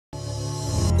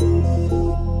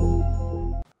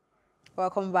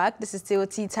Welcome back. This is still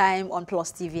Tea Time on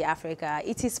Plus TV Africa.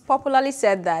 It is popularly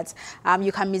said that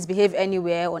you can misbehave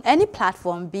anywhere on any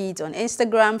platform, be it on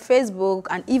Instagram, Facebook,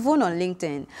 and even on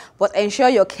LinkedIn. But ensure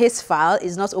your case file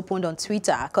is not opened on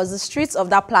Twitter, because the streets of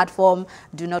that platform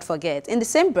do not forget. In the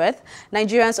same breath,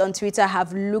 Nigerians on Twitter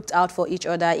have looked out for each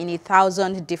other in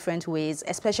 1,000 different ways,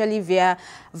 especially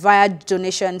via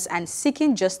donations and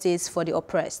seeking justice for the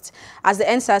oppressed. As the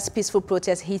NSAS peaceful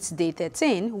protest hits day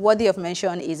 13, worthy of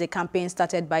mention is a campaign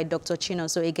started by Dr.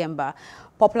 Chinonso Igemba,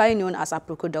 popularly known as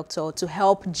Aproko Doctor, to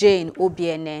help Jane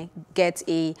Obiene get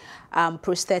a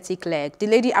prosthetic leg. The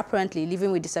lady, apparently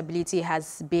living with disability,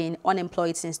 has been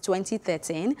unemployed since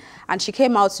 2013, and she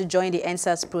came out to join the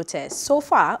NSAS protest. So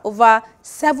far, over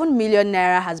 7 million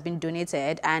naira has been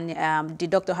donated, and the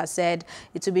doctor has said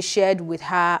it will be shared with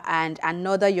her and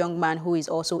another young man who is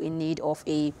also in need of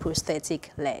a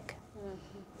prosthetic leg.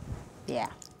 Yeah.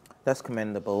 That's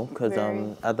commendable, because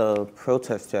at the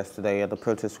protest yesterday, at the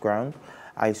protest ground,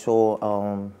 I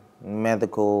saw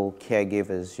medical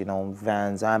caregivers, you know,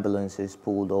 vans, ambulances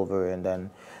pulled over, and then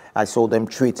I saw them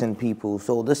treating people.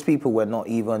 So these people were not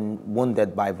even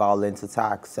wounded by violent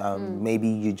attacks. Maybe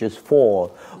you just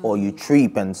fall or you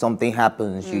trip and something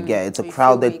happens. You get, it's a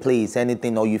crowded place,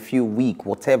 anything, or you feel weak,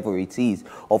 whatever it is.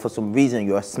 Or for some reason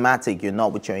you're asthmatic, you're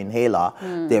not with your inhaler.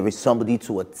 There is somebody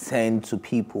to attend to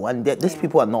people. And these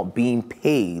people are not being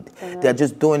paid. They're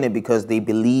just doing it because they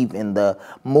believe in the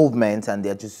movement, and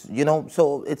they're just, you know,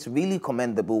 so it's really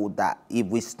commendable that if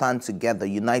we stand together,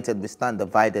 united we stand,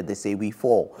 divided they say we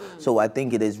fall. So I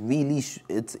think it is really,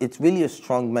 it's really a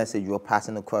strong message we're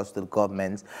passing across to the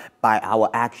government by our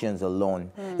actions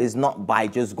alone. It's not by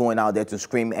just going out there to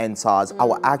scream NSAS.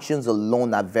 Our actions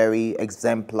alone are very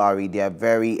exemplary. They are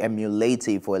very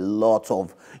emulative for a lot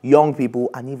of young people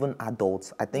and even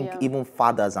adults. I think even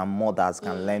fathers and mothers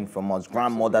can learn from us.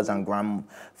 Grandmothers and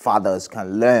grandfathers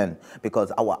can learn,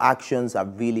 because our actions are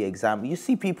really example. You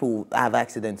see people have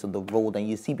accidents on the road, and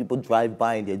you see people drive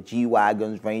by in their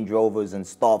G-Wagons, Range Rovers and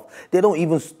stuff. They don't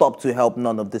even stop to help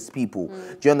none of these people.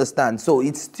 Do you understand? So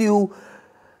it's still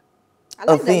I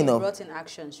like that you brought in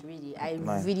actions, really. I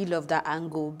really love that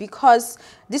angle, because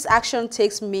this action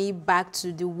takes me back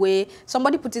to the way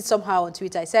somebody put it somehow on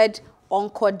Twitter. I said,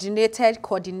 uncoordinated,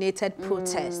 coordinated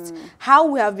protest. How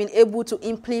we have been able to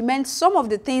implement some of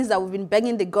the things that we've been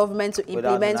begging the government to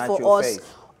implement for us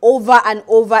over and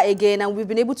over again. And we've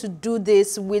been able to do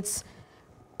this with,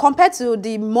 compared to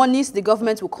the monies the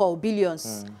government will call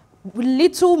billions,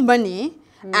 little money,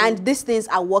 and these things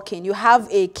are working. You have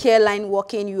a care line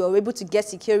working, you are able to get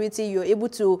security, you're able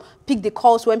to pick the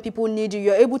calls when people need you,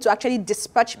 you're able to actually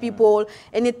dispatch people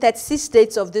in the 36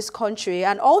 states of this country.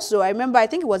 And also, I remember, I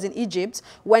think it was in Egypt,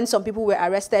 when some people were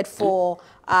arrested for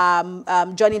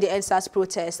joining the NSAS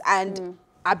protest, and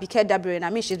Abike Dabirin, I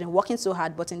mean, she's been working so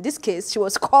hard, but in this case, she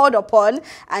was called upon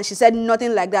and she said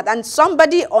nothing like that. And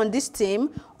somebody on this team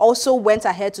also went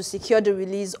ahead to secure the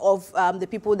release of the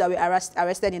people that were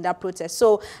arrested in that protest.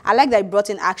 So I like that it brought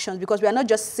in actions, because we are not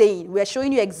just saying, we are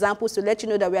showing you examples to let you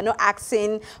know that we are not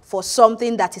asking for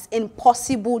something that is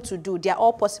impossible to do. They are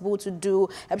all possible to do,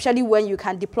 especially when you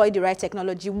can deploy the right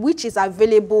technology, which is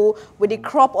available with the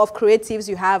crop of creatives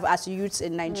you have as youths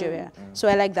in Nigeria. So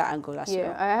I like that angle as well.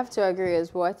 Yeah, I have to agree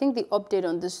as well. I think the update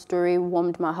on this story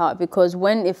warmed my heart, because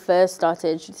when it first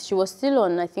started, she was still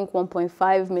on, I think,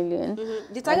 1.5 million.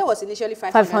 The target was initially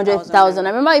 500,000. I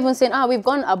remember even saying, we've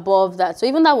gone above that. So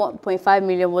even that 1.5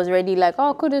 million was already like,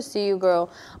 oh, kudos to you, girl.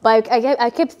 But I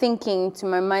kept thinking to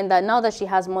my mind that now that she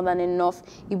has more than enough,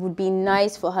 it would be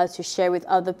nice for her to share with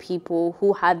other people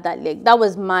who had that leg. That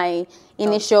was my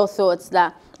initial thoughts,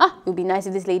 that, it would be nice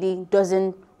if this lady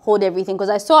doesn't hold everything. Because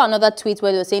I saw another tweet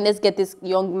where they were saying, let's get this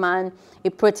young man a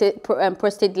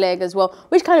prostate leg as well,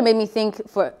 which kind of made me think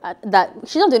that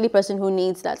she's not the only person who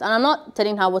needs that. And I'm not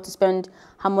telling her what to spend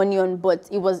her money on, but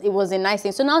it was a nice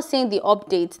thing. So now seeing the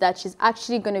update that she's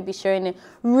actually going to be sharing it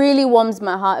really warms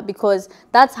my heart, because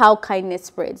that's how kindness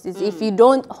spreads. Is if you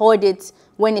don't hoard it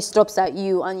when it stops at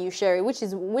you and you share it, which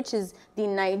is the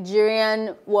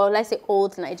Nigerian, well, let's say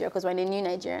old Nigeria, because we're in a new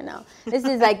Nigeria now. This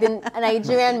is like the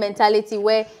Nigerian mentality,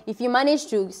 where if you manage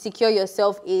to secure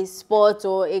yourself a spot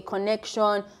or a connection,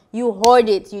 you hoard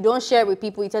it. You don't share it with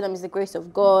people. You tell them it's the grace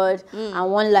of God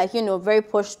and one, like, you know, very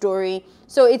posh story.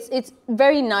 So it's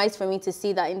very nice for me to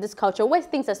see that in this culture where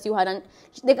things are still hard, and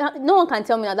no one can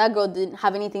tell me that girl didn't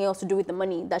have anything else to do with the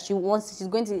money that she's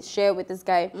going to share with this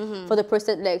guy for the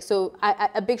prostate leg. So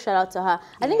a big shout out to her.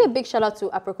 I think a big shout out to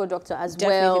Aproko Doctor as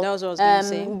well. That was what I was going to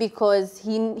say. Because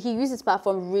he used his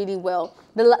platform really well.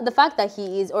 The fact that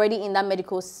he is already in that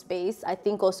medical space, I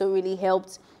think also really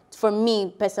helped for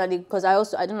me personally, because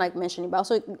I don't like mentioning, but I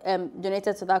also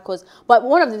donated to that cause. But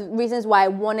one of the reasons why I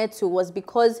wanted to was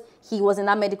because he was in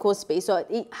that medical space, so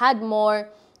it had more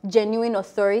genuine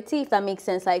authority, if that makes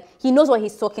sense. Like, he knows what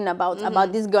he's talking about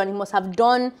this girl, and he must have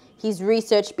done his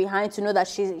research behind to know that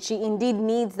she indeed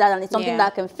needs that, and it's something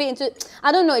that can fit into.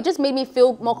 I don't know, it just made me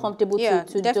feel more comfortable to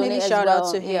definitely donate shout as well.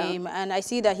 out to him. And I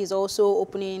see that he's also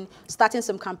starting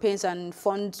some campaigns and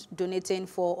fund donating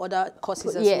for other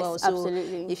causes as well. So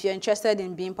absolutely. If you're interested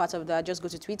in being part of that, just go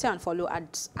to Twitter and follow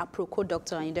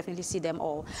 @AproCoDoctor, and you definitely see them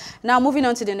all. Now, moving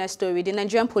on to the next story. The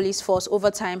Nigerian police force over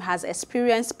time has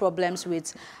experienced problems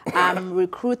with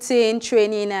recruiting,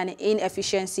 training, and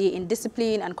inefficiency in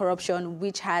discipline and corruption,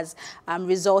 which has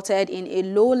resulted in a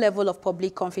low level of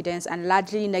public confidence and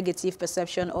largely negative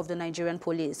perception of the Nigerian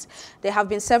police. There have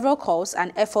been several calls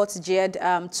and efforts geared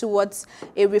towards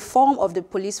a reform of the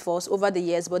police force over the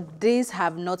years, but these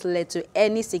have not led to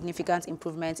any significant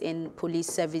improvement in police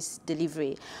service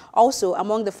delivery. Also,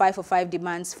 among the 5 for 5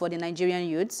 demands for the Nigerian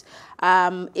youths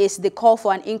is the call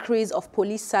for an increase of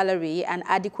police salary and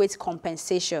adequate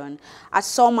compensation, as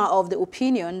some are of the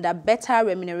opinion that better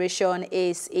remuneration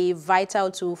is a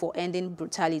vital tool for ending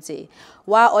brutality.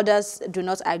 While others do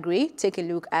not agree, take a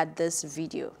look at this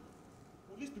video.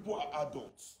 Police people are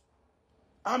adults.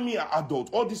 Army are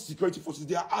adults. All these security forces,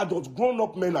 they are adults,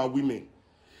 grown-up men and women.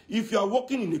 If you are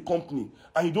working in a company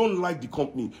and you don't like the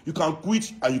company, you can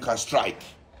quit and you can strike.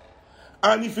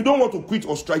 And if you don't want to quit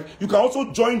or strike, you can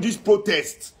also join this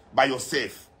protest by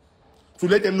yourself to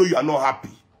let them know you are not happy.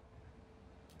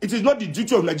 It is not the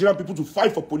duty of Nigerian people to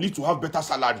fight for police to have better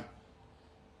salary.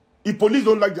 If police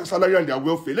don't like their salary and their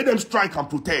welfare, let them strike and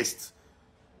protest.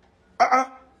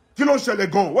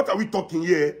 What are we talking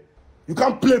here? You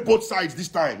can't play both sides this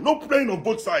time. No playing on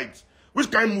both sides. Which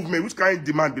kind of movement, which kind of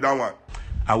demand be that one?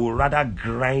 I would rather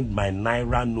grind my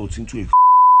Naira notes into a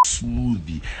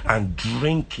smoothie and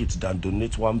drink it than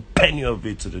donate 1 penny of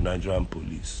it to the Nigerian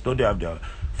police. Don't they have their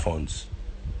funds?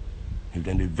 If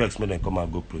then they vex me, then come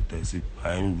and go protest. If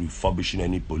I ain't refurbishing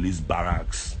any police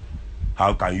barracks,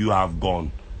 how can you have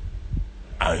gone?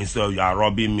 And instead of you are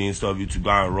robbing me, instead of you to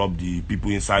go and rob the people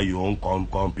inside your own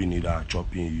company that are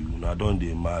chopping you. Now don't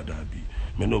they mad, Abby?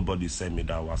 May nobody send me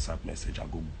that WhatsApp message. I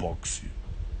go box you.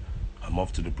 I'm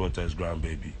off to the protest ground,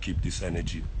 baby. Keep this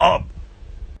energy up.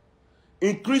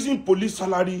 Increasing police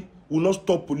salary will not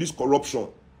stop police corruption.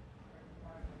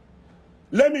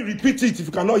 Let me repeat it if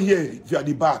you cannot hear it, if you are at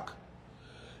the back.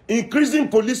 Increasing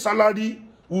police salary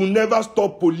will never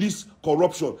stop police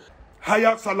corruption.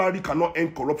 Higher salary cannot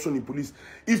end corruption in police.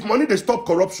 If money they stop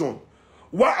corruption,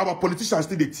 why our politicians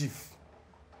still the thief?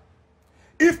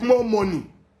 If more money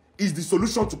is the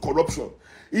solution to corruption,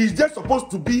 it is just supposed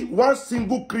to be one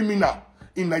single criminal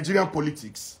in Nigerian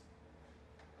politics.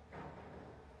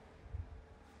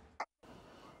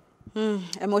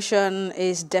 Emotion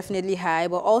is definitely high,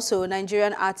 but also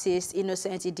Nigerian artist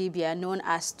Innocent Idibia, known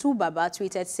as Tubaba,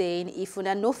 tweeted saying, "If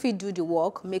una no fit do the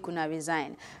work, make una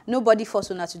resign. Nobody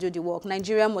force una to do the work.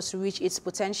 Nigeria must reach its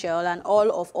potential and all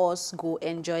of us go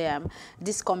enjoy them.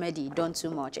 This comedy done too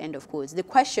much," end of quotes. The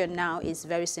question now is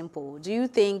very simple. Do you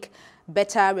think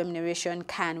better remuneration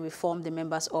can reform the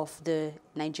members of the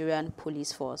Nigerian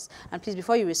police force? And please,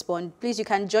 before you respond, please, you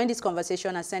can join this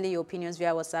conversation and send in your opinions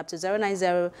via WhatsApp to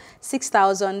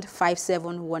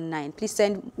 090-6000-5719. Please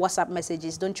send WhatsApp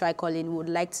messages. Don't try calling. We would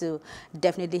like to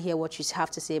definitely hear what you have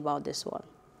to say about this one.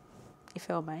 If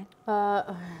you don't mind.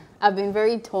 I've been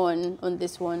very torn on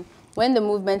this one. When the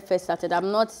movement first started,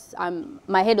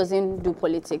 my head doesn't do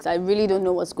politics. I really don't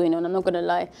know what's going on. I'm not going to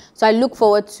lie. So I look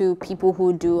forward to people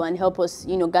who do and help us,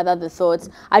 gather the thoughts.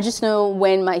 I just know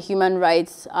when my human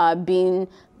rights are being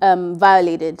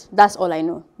violated. That's all I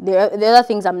know. There are other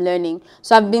things I'm learning.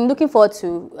 So I've been looking forward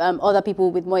to other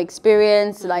people with more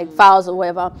experience, like files or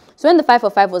whatever. So when the 5 for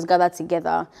 5 was gathered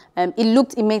together,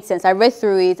 it made sense. I read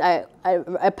through it, I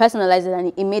personalized it,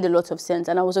 and it made a lot of sense,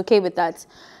 and I was okay with that.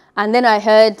 And then I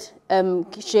heard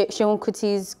Seun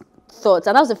Kuti's thoughts,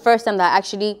 and that was the first time that I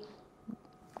actually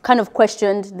kind of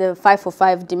questioned the 5 for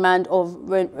 5 demand of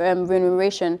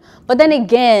remuneration. But then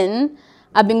again,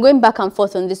 I've been going back and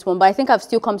forth on this one, but I think I've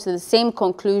still come to the same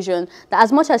conclusion that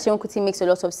as much as Seun Kuti makes a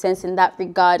lot of sense in that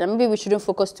regard, and maybe we shouldn't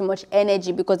focus too much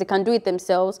energy because they can do it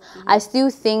themselves, I still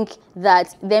think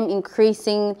that them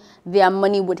increasing their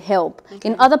money would help.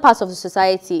 In other parts of the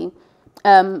society,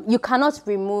 you cannot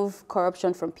remove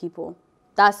corruption from people.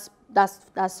 That's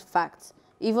fact.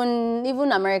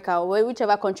 Even America, or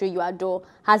whichever country you adore,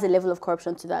 has a level of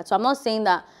corruption to that. So I'm not saying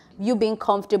that you being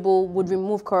comfortable would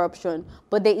remove corruption,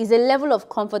 but there is a level of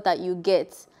comfort that you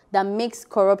get that makes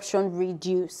corruption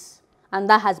reduce. And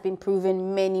that has been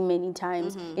proven many, many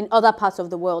times in other parts of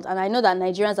the world. And I know that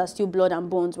Nigerians are still blood and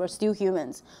bones. We're still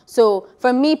humans. So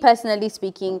for me, personally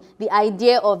speaking, the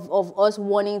idea of us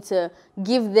wanting to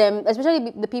give them,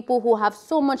 especially the people who have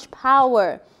so much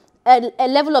power, a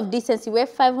level of decency where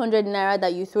 500 naira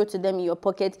that you throw to them in your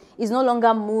pocket is no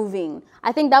longer moving.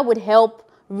 I think that would help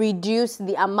reduce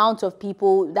the amount of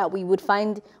people that we would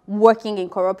find working in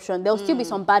corruption. There'll still be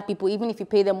some bad people, even if you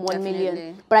pay them 1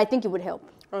 million. But I think it would help.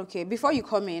 Okay, before you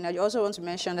come in, I also want to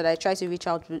mention that I tried to reach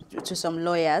out to some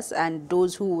lawyers and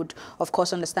those who would, of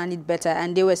course, understand it better.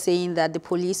 And they were saying that the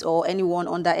police or anyone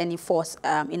under any force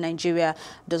in Nigeria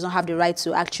does not have the right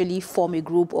to actually form a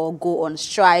group or go on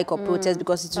strike or protest,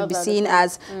 because it will be seen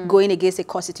as going against a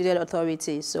constituted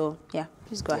authority. So, yeah.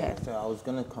 Please go ahead. So I was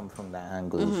going to come from that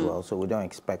angle as well. So we don't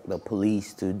expect the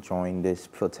police to join this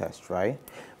protest, right?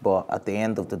 But at the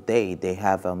end of the day, they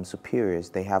have superiors,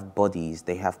 they have bodies,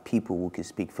 they have people who can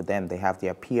speak for them, they have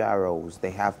their PROs,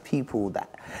 they have people that,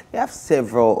 they have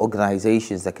several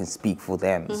organizations that can speak for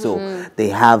them. So they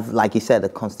have, like you said, a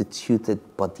constituted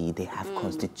body, they have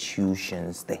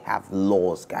constitutions, they have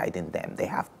laws guiding them, they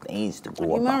have things to go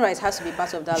about. Human rights has to be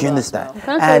part of that. Do you understand? You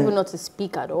can't tell people not to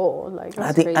speak at all. Like,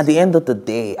 at the end of the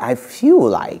day, I feel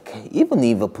like even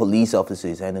if a police officer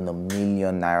is earning #1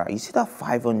 million, you see that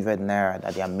 500 naira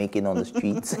that they are making on the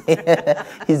streets,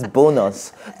 his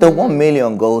bonus. The 1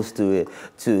 million goes to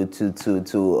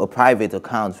a private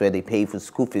account where they pay for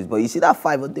school fees. But you see that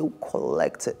 500, they will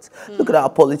collect it. Look at our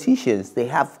politicians. They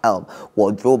have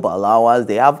wardrobe allowance.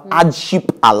 They have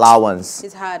hardship allowance.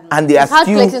 It's hard. And they are still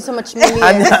collecting so much money.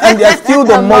 and they are still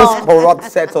the most corrupt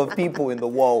set of people in the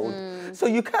world. So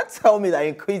you can't tell me that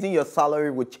increasing your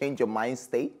salary would change your mind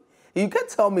state. You can't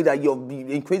tell me that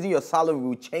increasing your salary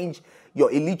will change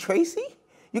your illiteracy.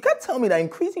 You can't tell me that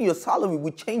increasing your salary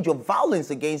will change your violence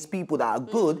against people that are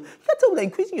good. You can't tell me that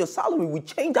increasing your salary will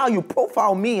change how you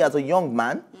profile me as a young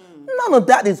man. None of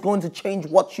that is going to change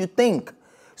what you think.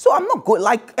 So I'm not good.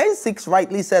 Like N6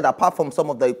 rightly said, apart from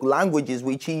some of the languages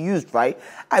which he used, right?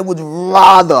 I would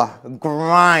rather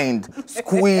grind,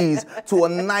 squeeze to a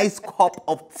nice cup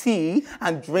of tea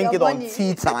and drink it on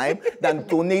tea time than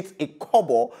donate a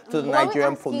kobo to the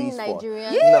Nigerian police force.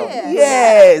 Yes. No.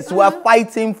 Yes, we're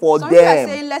fighting for Some them. people are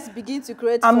saying let's begin to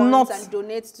create funds and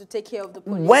donate to take care of the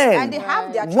police. And they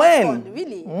have their fund,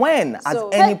 really. When has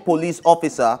any police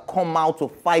officer come out to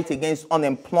fight against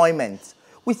unemployment?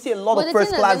 We see a lot of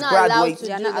first-class graduates.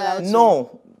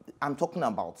 No, I'm talking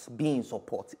about being in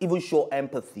support, even show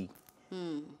empathy.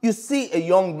 You see a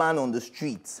young man on the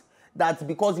streets that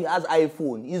because he has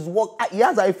iPhone, he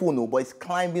has iPhone, but he's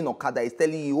climbing Okada. He's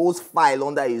telling you he holds file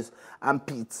under his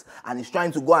armpits and he's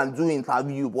trying to go and do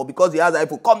interview. But because he has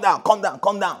iPhone, come down, come down,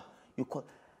 come down.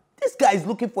 This guy is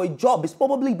looking for a job. He's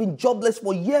probably been jobless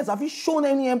for years. Have you shown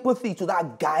any empathy to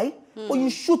that guy? Or you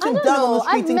shoot him down on the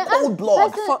street in cold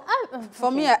blood? For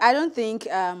me, I don't think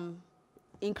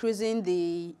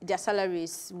increasing their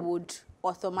salaries would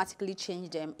automatically change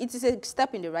them. It is a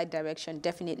step in the right direction,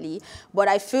 definitely. But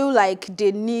I feel like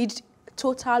they need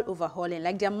total overhauling,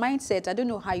 like their mindset. I don't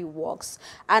know how it works,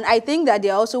 and I think that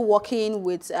they're also working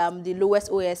with the lowest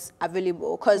OS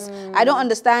available, because I don't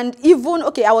understand. Even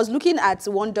I was looking at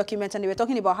one document and they were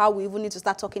talking about how we even need to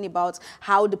start talking about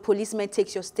how the policeman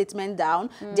takes your statement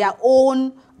down, their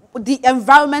own. The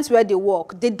environments where they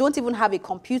work, they don't even have a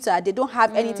computer. They don't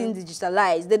have anything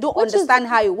digitalized. They don't understand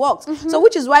how it works. So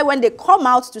which is why when they come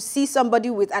out to see somebody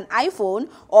with an iPhone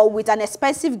or with an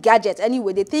expensive gadget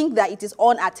anyway, they think that it is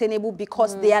unattainable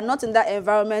because they are not in that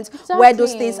environment where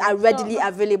those things are readily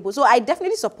available. So I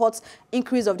definitely support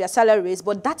increase of their salaries,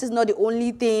 but that is not the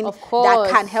only thing that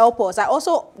can help us. I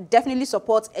also definitely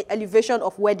support elevation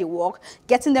of where they work,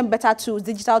 getting them better tools,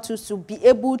 digital tools to be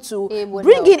able to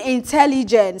bring in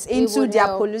intelligence into their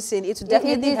policing. It would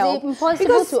definitely help. It is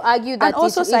impossible to argue that. And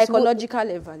also psychological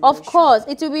evaluation. Of course,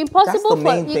 it will be impossible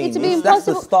for it to be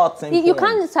impossible. You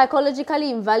can't psychologically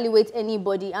evaluate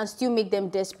anybody and still make them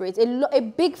desperate. A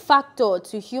big factor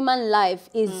to human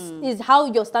life is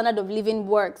how your standard of living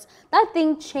works. That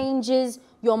thing changes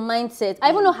your mindset.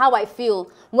 I don't know how I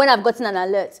feel when I've gotten an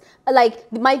alert.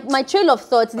 Like my trail of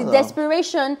thoughts, the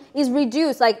desperation is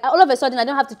reduced. Like all of a sudden, I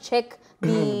don't have to check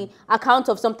the account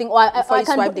of something, or I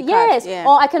can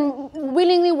or I can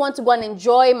willingly want to go and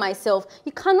enjoy myself.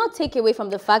 You cannot take away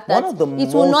from the fact that it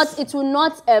will not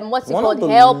what's it called,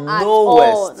 help at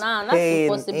all. Nah, that's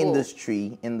impossible.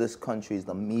 Industry in this country is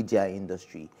the media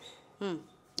industry.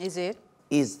 Is it?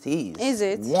 Is this? Is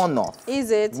it? One off.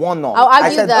 Is it? One off. I'll argue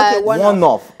I said, that. okay, one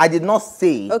off. I did not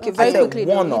say. Okay, very quickly.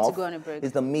 One We need to off go on a break.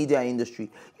 is the media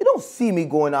industry. You don't see me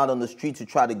going out on the street to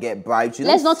try to get bribes.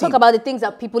 Let's not talk about the things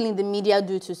that people in the media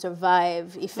do to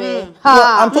survive.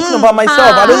 I'm talking about myself.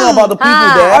 I don't know about the people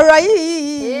there. All right,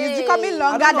 it's becoming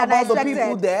longer I don't know than I about the expected.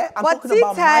 people there. I'm But talking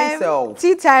about myself.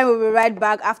 Tea time will be right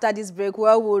back after this break,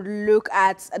 where we'll look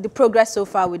at the progress so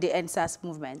far with the NSAS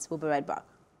movement. We'll be right back.